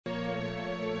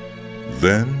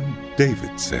Then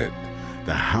David said,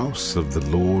 "The house of the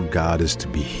Lord God is to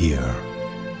be here,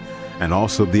 and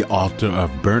also the altar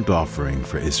of burnt offering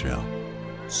for Israel."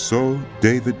 So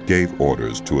David gave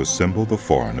orders to assemble the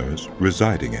foreigners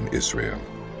residing in Israel,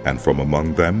 and from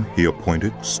among them he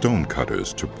appointed stone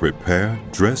cutters to prepare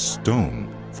dressed stone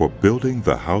for building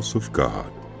the house of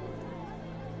God.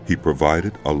 He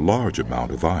provided a large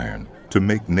amount of iron to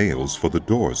make nails for the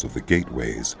doors of the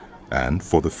gateways and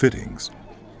for the fittings,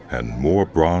 and more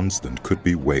bronze than could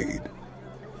be weighed.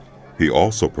 He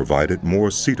also provided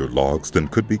more cedar logs than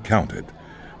could be counted,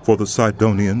 for the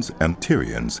Sidonians and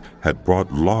Tyrians had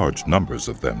brought large numbers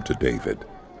of them to David.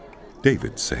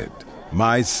 David said,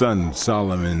 "My son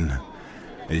Solomon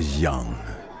is young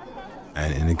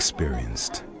and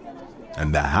inexperienced,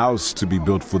 and the house to be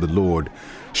built for the Lord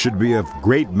should be of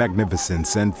great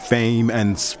magnificence and fame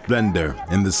and splendor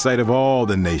in the sight of all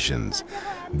the nations.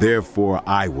 Therefore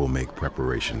I will make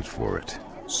preparations for it."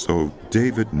 So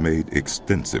David made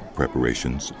extensive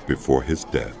preparations before his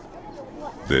death.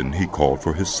 Then he called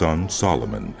for his son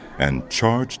Solomon and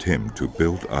charged him to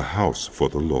build a house for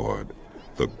the Lord,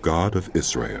 the God of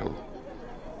Israel.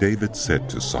 David said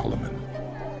to Solomon,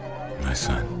 "My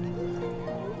son,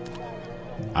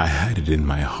 I had it in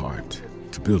my heart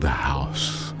to build a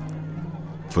house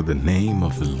for the name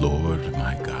of the Lord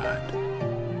my God.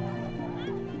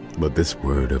 But this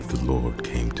word of the Lord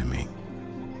came to me.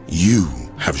 You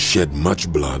have shed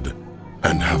much blood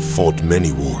and have fought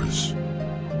many wars.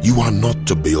 You are not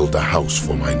to build a house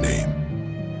for my name,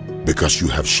 because you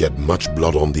have shed much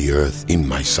blood on the earth in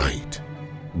my sight.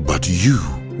 But you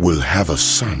will have a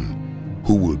son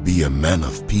who will be a man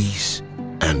of peace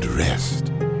and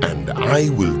rest, and I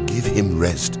will give him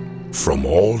rest from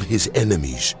all his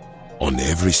enemies on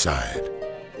every side.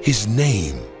 His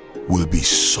name will be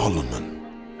Solomon,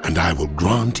 and I will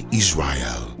grant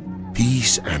Israel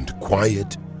peace and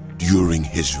quiet during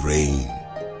his reign.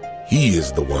 He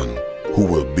is the one who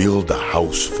will build a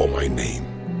house for my name.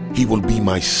 He will be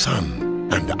my son,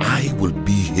 and I will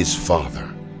be his father,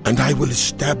 and I will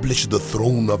establish the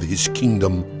throne of his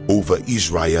kingdom over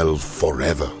Israel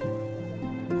forever."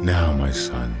 Now, my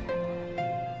son,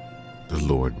 the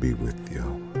Lord be with you,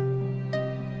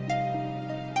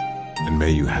 and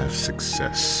may you have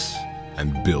success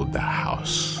and build the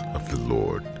house of the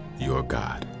Lord your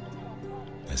God,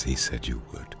 as he said you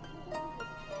would.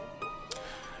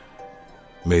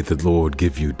 May the Lord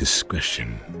give you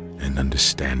discretion and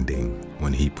understanding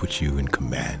when he puts you in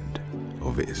command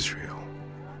over Israel,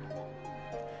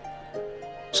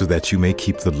 so that you may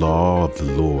keep the law of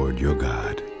the Lord your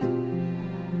God.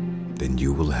 Then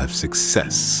you will have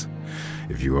success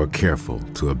if you are careful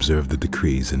to observe the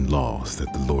decrees and laws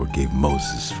that the Lord gave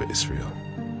Moses for Israel.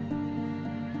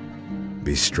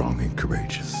 Be strong and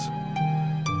courageous.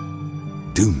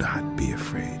 Do not be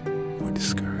afraid or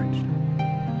discouraged.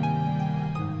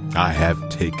 I have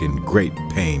taken great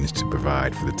pains to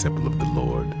provide for the temple of the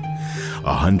Lord.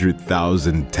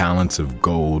 100,000 talents of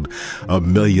gold,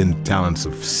 1,000,000 talents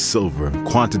of silver,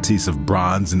 quantities of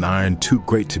bronze and iron too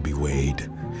great to be weighed,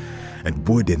 and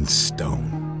wood and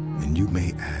stone, and you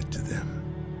may add to them.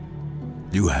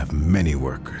 You have many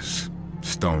workers,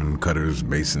 stone cutters,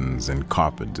 masons, and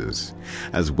carpenters,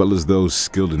 as well as those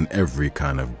skilled in every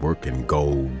kind of work in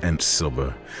gold and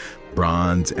silver,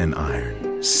 bronze and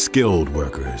iron, skilled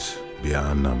workers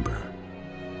beyond number.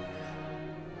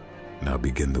 Now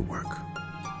begin the work,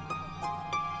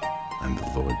 and the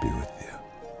Lord be with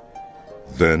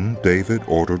you." Then David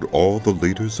ordered all the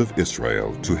leaders of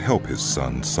Israel to help his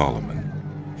son Solomon.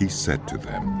 He said to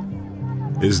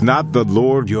them, "Is not the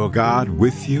Lord your God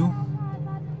with you?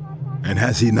 And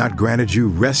has he not granted you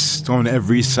rest on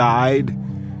every side?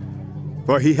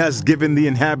 For he has given the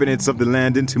inhabitants of the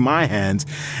land into my hands,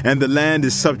 and the land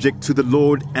is subject to the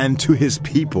Lord and to his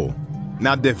people.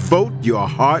 Now devote your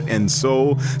heart and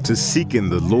soul to seeking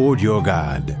the Lord your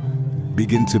God.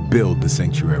 Begin to build the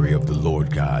sanctuary of the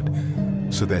Lord God,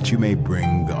 so that you may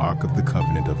bring the ark of the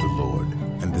covenant of the Lord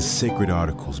and the sacred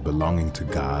articles belonging to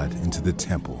God into the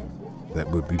temple that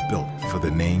would be built for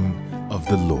the name of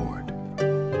the Lord."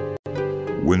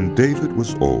 When David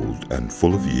was old and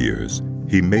full of years,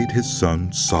 he made his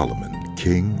son Solomon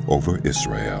king over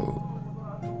Israel.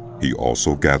 He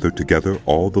also gathered together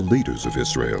all the leaders of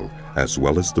Israel, as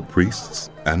well as the priests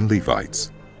and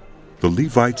Levites. The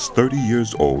Levites 30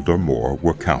 years old or more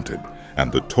were counted,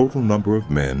 and the total number of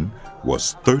men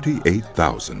was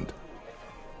 38,000.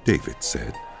 David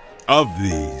said, "Of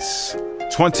these,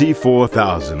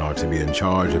 24,000 are to be in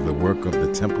charge of the work of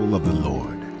the temple of the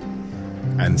Lord,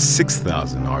 and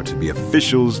 6,000 are to be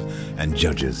officials and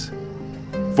judges.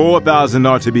 4,000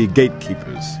 are to be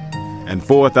gatekeepers, and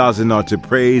 4,000 are to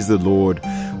praise the Lord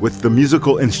with the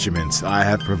musical instruments I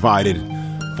have provided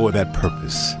for that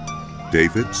purpose.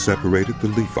 David separated the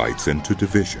Levites into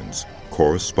divisions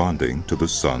corresponding to the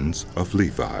sons of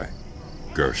Levi: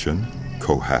 Gershon,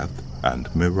 Kohath,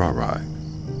 and Merari.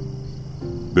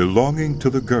 Belonging to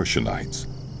the Gershonites,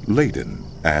 Laden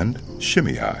and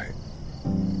Shimei.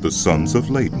 The sons of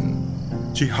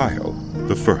Laden: Jehiel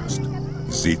the first,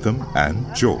 Zetham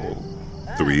and Joel,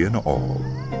 3 in all.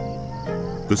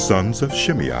 The sons of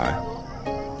Shimei: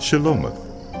 Shelomoth,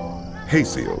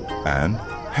 Haziel, and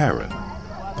Haran,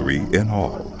 3 in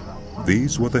all.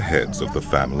 These were the heads of the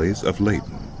families of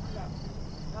Laden.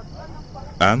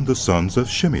 And the sons of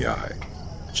Shimei: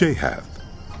 Jahath,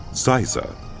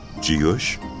 Ziza,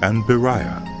 Jeush, and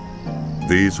Beriah.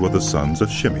 These were the sons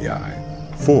of Shimei,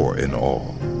 4 in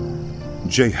all.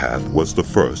 Jahath was the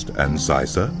first and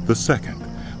Ziza the second,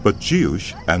 but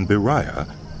Jeush and Beriah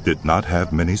did not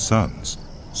have many sons,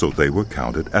 so they were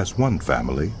counted as one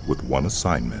family with one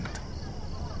assignment.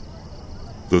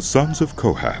 The sons of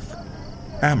Kohath: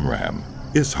 Amram,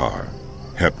 Izhar,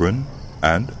 Hebron,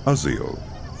 and Uzziel,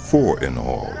 4 in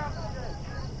all.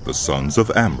 The sons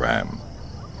of Amram: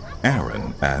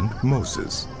 Aaron and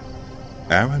Moses.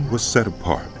 Aaron was set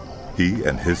apart, he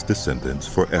and his descendants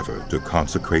forever, to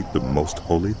consecrate the most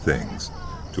holy things,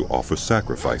 to offer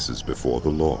sacrifices before the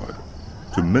Lord,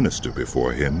 to minister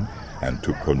before him, and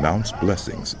to pronounce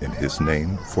blessings in his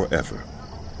name forever.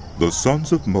 The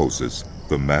sons of Moses,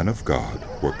 the man of God,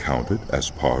 were counted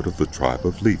as part of the tribe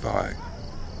of Levi.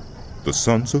 The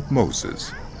sons of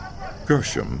Moses: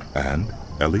 Gershom and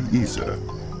Eliezer.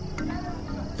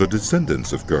 The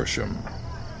descendants of Gershom: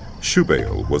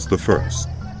 Shubael was the first.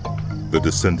 The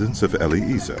descendants of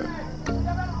Eliezer: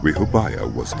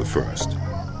 Rehabiah was the first.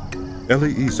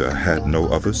 Eliezer had no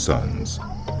other sons,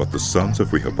 but the sons of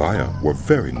Rehabiah were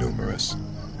very numerous.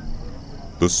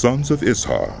 The sons of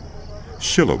Izhar: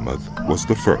 Shelomoth was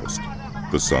the first.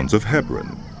 The sons of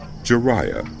Hebron: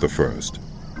 Jeriah the first,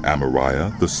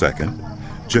 Amariah the second,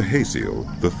 Jehaziel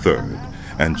the third,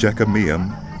 and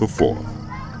Jekameam the fourth.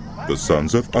 The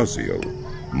sons of Uzziel: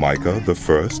 Micah the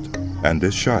first, and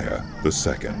Ishiah the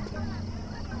second.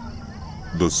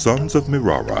 The sons of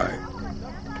Merari: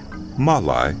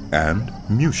 Mahli and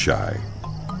Mushi.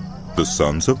 The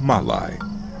sons of Mahli: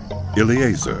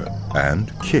 Eleazar and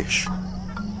Kish.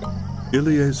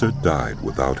 Eleazar died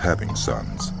without having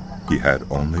sons. He had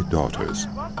only daughters.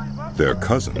 Their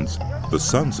cousins, the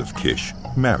sons of Kish,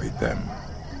 married them.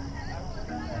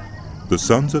 The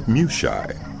sons of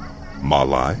Mushi: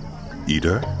 Mahli,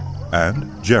 Eder, and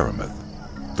Jeremoth,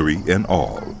 3 in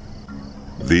all.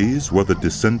 These were the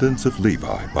descendants of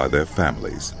Levi by their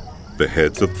families, the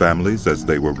heads of families as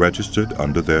they were registered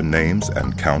under their names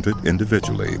and counted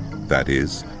individually, that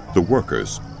is, the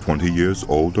workers 20 years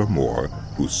old or more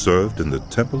who served in the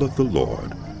temple of the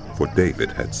Lord. For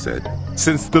David had said,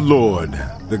 Since the Lord,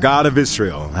 the God of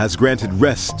Israel, has granted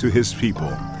rest to his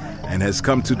people and has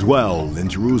come to dwell in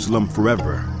Jerusalem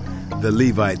forever, the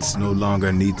Levites no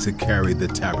longer need to carry the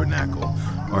tabernacle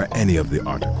or any of the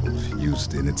articles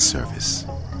used in its service.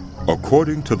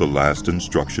 According to the last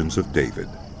instructions of David,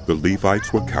 the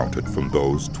Levites were counted from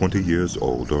those 20 years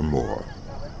old or more.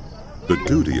 The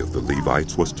duty of the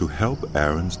Levites was to help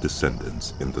Aaron's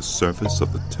descendants in the service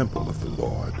of the temple of the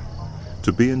Lord,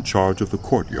 to be in charge of the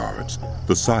courtyards,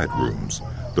 the side rooms,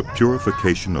 the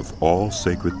purification of all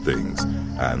sacred things,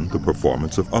 and the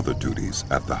performance of other duties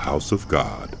at the house of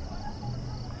God.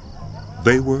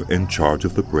 They were in charge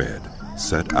of the bread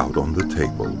set out on the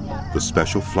table, the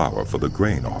special flour for the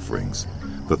grain offerings,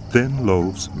 the thin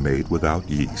loaves made without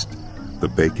yeast, the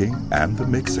baking and the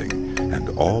mixing, and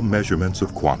all measurements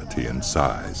of quantity and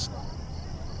size.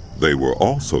 They were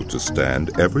also to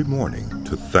stand every morning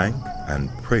to thank and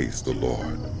praise the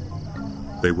Lord.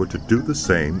 They were to do the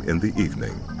same in the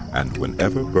evening, and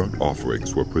whenever burnt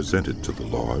offerings were presented to the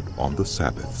Lord on the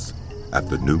Sabbaths, at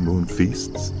the new moon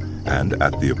feasts, and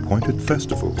at the appointed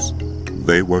festivals.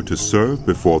 They were to serve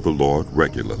before the Lord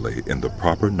regularly in the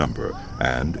proper number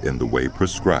and in the way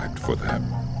prescribed for them.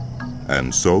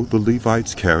 And so the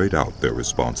Levites carried out their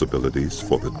responsibilities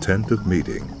for the tent of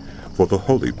meeting, for the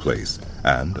holy place,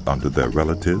 and under their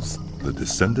relatives, the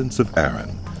descendants of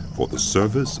Aaron, for the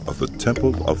service of the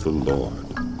temple of the Lord.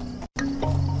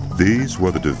 These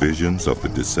were the divisions of the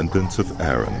descendants of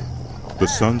Aaron. The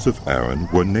sons of Aaron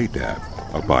were Nadab,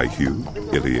 Abihu,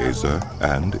 Eleazar,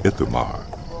 and Ithamar.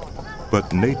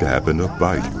 But Nadab and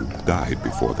Abihu died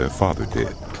before their father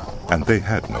did, and they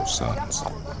had no sons.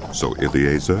 So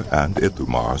Eleazar and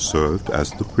Ithamar served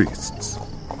as the priests.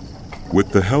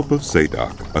 With the help of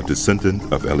Zadok, a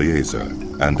descendant of Eleazar,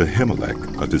 and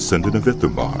Ahimelech, a descendant of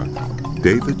Ithamar,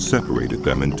 David separated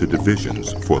them into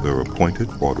divisions for their appointed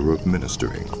order of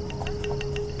ministering.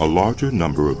 A larger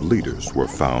number of leaders were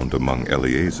found among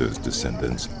Eleazar's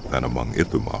descendants than among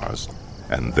Ithamar's,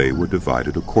 and they were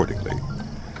divided accordingly.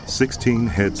 16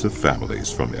 heads of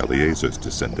families from Eleazar's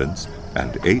descendants,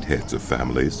 and 8 heads of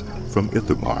families from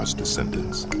Ithamar's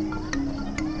descendants.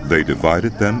 They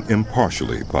divided them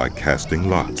impartially by casting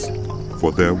lots,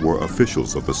 for there were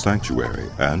officials of the sanctuary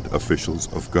and officials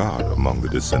of God among the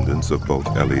descendants of both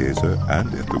Eleazar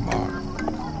and Ithamar.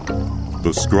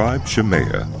 The scribe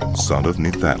Shemaiah, son of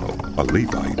Nethanel, a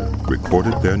Levite,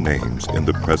 recorded their names in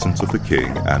the presence of the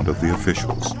king and of the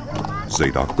officials,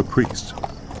 Zadok the priest,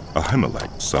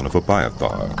 Ahimelech, son of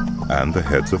Abiathar, and the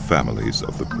heads of families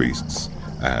of the priests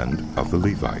and of the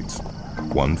Levites,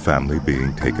 one family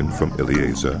being taken from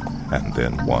Eleazar, and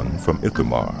then one from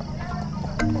Ithamar.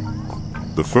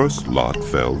 The first lot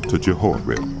fell to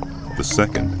Jehoram, the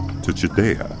second to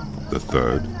Jedaiah, the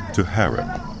third to Harim,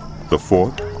 the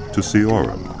fourth to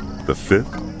Seoram, the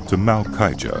fifth to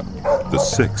Malchijah, the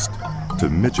sixth to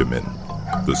Mijamin,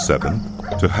 the seventh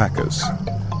to Hakkas,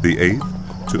 the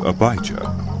eighth to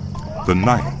Abijah, the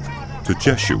ninth to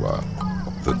Jeshua,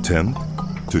 the 10th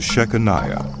to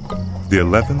Shechaniah, the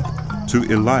 11th to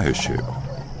Eliashib,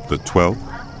 the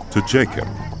 12th to Jacob,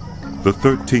 the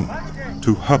 13th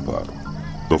to Huppah,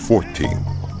 the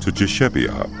 14th to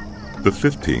Jeshebeah, the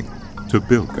 15th to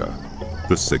Bilgah,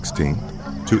 the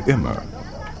 16th to Immer,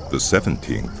 the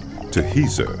 17th to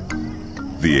Hezer,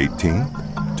 the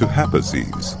 18th to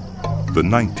Habazzez, the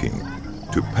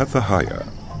 19th to Pethahiah,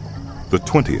 the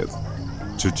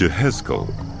 20th to Jehezkel,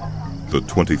 the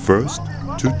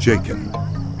 21st to Jachin,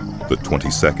 the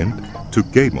 22nd to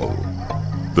Gamul,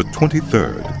 the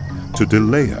 23rd to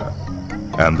Delaiah,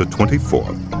 and the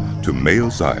 24th to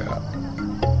Maaziah.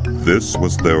 This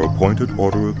was their appointed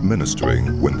order of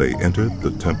ministering when they entered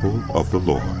the temple of the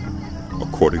Lord,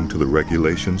 according to the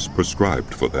regulations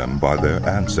prescribed for them by their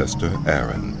ancestor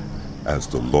Aaron, as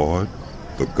the Lord,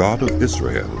 the God of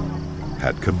Israel,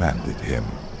 had commanded him.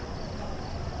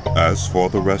 As for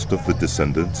the rest of the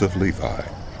descendants of Levi,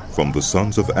 from the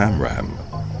sons of Amram,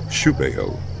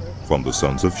 Shubael; from the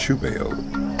sons of Shubael,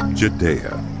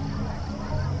 Jedaiah.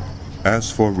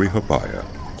 As for Rehabiah,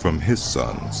 from his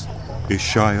sons,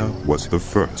 Ishiah was the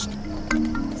first.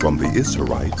 From the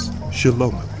Israelites,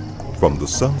 Shelomith; from the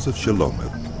sons of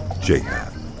Shelomith,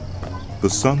 Jahath. The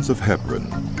sons of Hebron,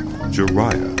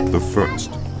 Jeriah the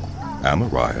first,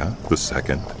 Amariah the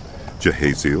second,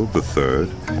 Jehaziel the third,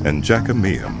 and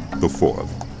Jekameam the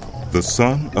fourth. The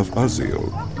son of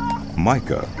Uzziel,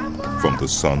 Micah; from the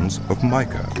sons of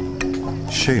Micah,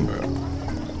 Shemer.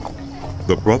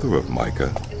 The brother of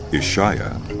Micah,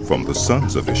 Ishiah; from the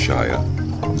sons of Ishiah,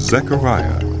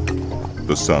 Zechariah.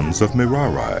 The sons of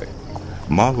Merari,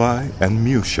 Malai and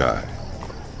Mushai.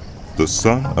 The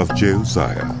son of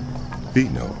Jeuziah,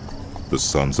 Beno. The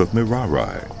sons of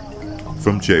Merari,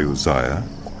 from Jeuziah,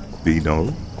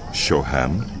 Beno,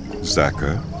 Shoham,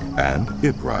 Zachar, and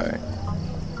Ibri.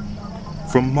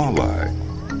 From Malai,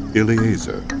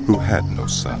 Eleazar, who had no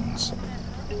sons.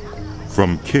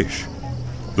 From Kish,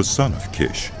 the son of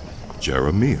Kish,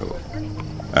 Jerahmeel.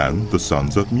 And the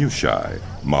sons of Mushai,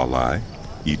 Malai,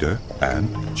 Eder, and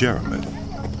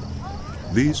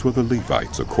Jerimoth. These were the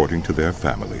Levites according to their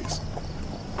families.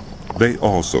 They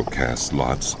also cast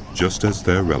lots, just as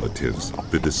their relatives,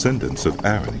 the descendants of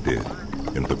Aaron, did,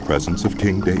 in the presence of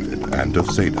King David and of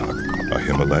Zadok,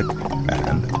 Ahimelech,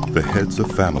 and the heads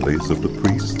of families of the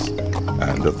priests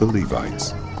and of the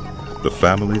Levites. The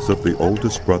families of the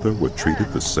oldest brother were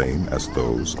treated the same as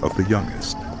those of the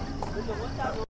youngest.